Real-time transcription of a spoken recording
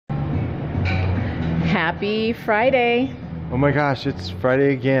Happy Friday. Oh my gosh, it's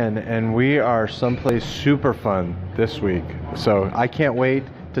Friday again, and we are someplace super fun this week. So I can't wait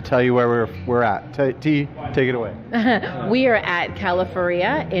to tell you where we're at. T, take it away. We are at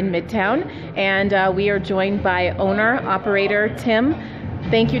Calafuria in Midtown, and we are joined by owner-operator Tim.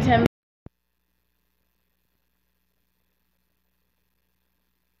 Thank you, Tim.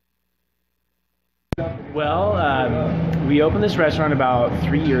 Well, we opened this restaurant about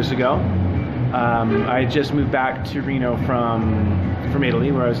 3 years ago. I just moved back to Reno from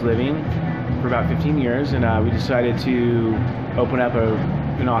Italy, where I was living for about 15 years, and we decided to open up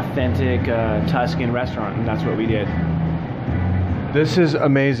an authentic Tuscan restaurant, and that's what we did. This is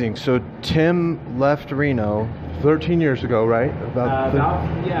amazing. So Tim left Reno 13 years ago, right?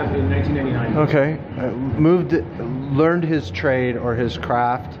 Yeah, in 1999. Okay. Learned his trade or his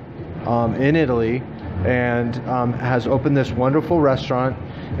craft in Italy, and has opened this wonderful restaurant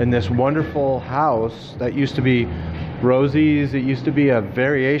in this wonderful house that used to be Rosie's. It used to be a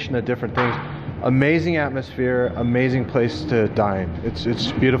variation of different things. Amazing atmosphere, amazing place to dine.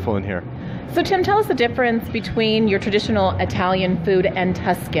 It's beautiful in here. So Tim, tell us the difference between your traditional Italian food and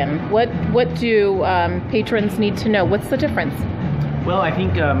Tuscan. What do patrons need to know? What's the difference? Well, I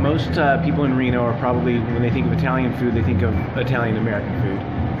think most people in Reno are probably, when they think of Italian food, they think of Italian-American food.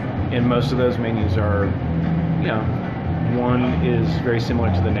 And most of those menus are, one is very similar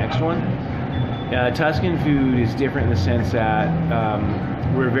to the next one. Tuscan food is different in the sense that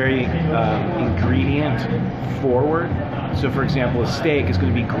we're very ingredient forward. So for example, a steak is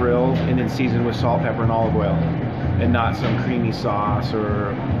going to be grilled and then seasoned with salt, pepper, and olive oil, and not some creamy sauce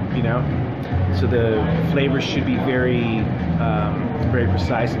or, So the flavors should be very, very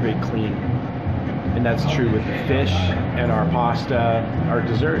precise and very clean. And that's true with the fish and our pasta, our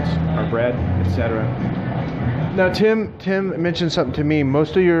desserts, our bread, etc. Now, Tim mentioned something to me.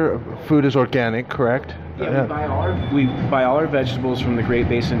 Most of your food is organic, correct? Yeah, we buy all our vegetables from the Great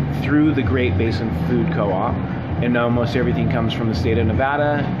Basin through the Great Basin Food Co-op, and almost everything comes from the state of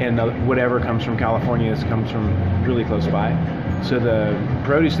Nevada, and whatever comes from California comes from really close by. So the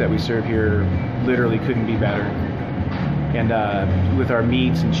produce that we serve here literally couldn't be better. And with our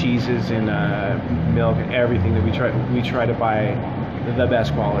meats and cheeses and milk and everything that we try to buy the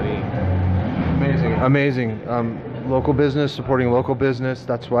best quality. Amazing. Local business, supporting local business.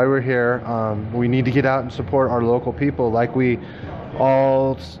 That's why we're here. We need to get out and support our local people, like we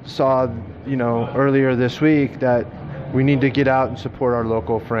all saw, earlier this week, that we need to get out and support our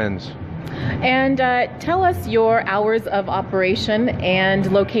local friends. And tell us your hours of operation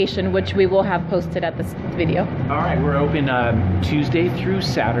and location, which we will have posted at this video. All right, we're open Tuesday through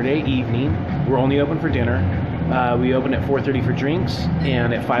Saturday evening. We're only open for dinner. We open at 4:30 for drinks,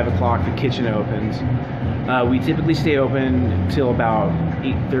 and at 5 o'clock the kitchen opens. We typically stay open till about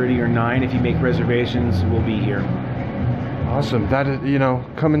 8:30 or 9. If you make reservations, we'll be here. Awesome. That is,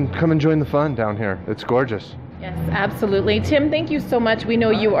 come and join the fun down here. It's gorgeous. Yes, absolutely. Tim, thank you so much. We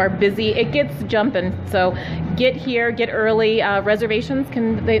know you are busy. It gets jumping, so get here, get early. Reservations,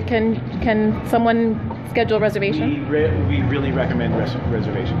 can someone schedule a reservation? We really recommend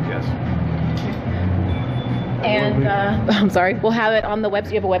reservations, yes. And I'm sorry, we'll have it on the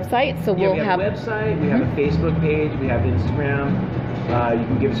website. You have a website, so we'll have a website. We have a Facebook page. We have Instagram. You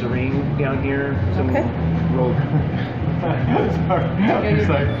can give us a ring down here.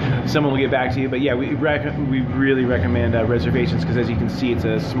 Someone will get back to you. But yeah, we really recommend reservations, because as you can see, it's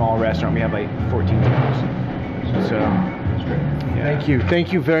a small restaurant. We have like 14 tables. So yeah.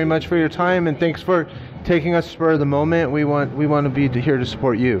 Thank you very much for your time, and thanks for taking us spur of the moment. We want to be here to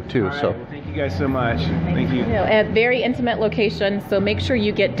support you too. All right, well, thank you guys so much. Thank you. A very intimate location, so make sure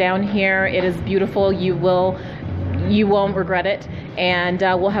you get down here. It is beautiful. You won't regret it. And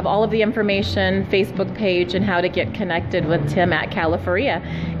we'll have all of the information, Facebook page, and how to get connected with Tim at Calafuria.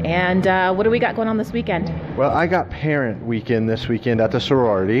 And what do we got going on this weekend? Well, I got parent weekend this weekend at the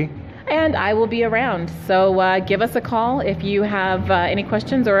sorority. And I will be around. So give us a call if you have any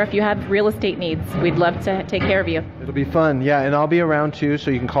questions, or if you have real estate needs. We'd love to take care of you. It'll be fun. Yeah, and I'll be around too,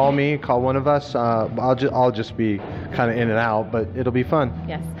 so you can call me, call one of us. I'll just be kind of in and out, but it'll be fun.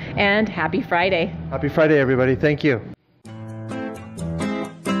 Yes, and happy Friday. Happy Friday, everybody. Thank you.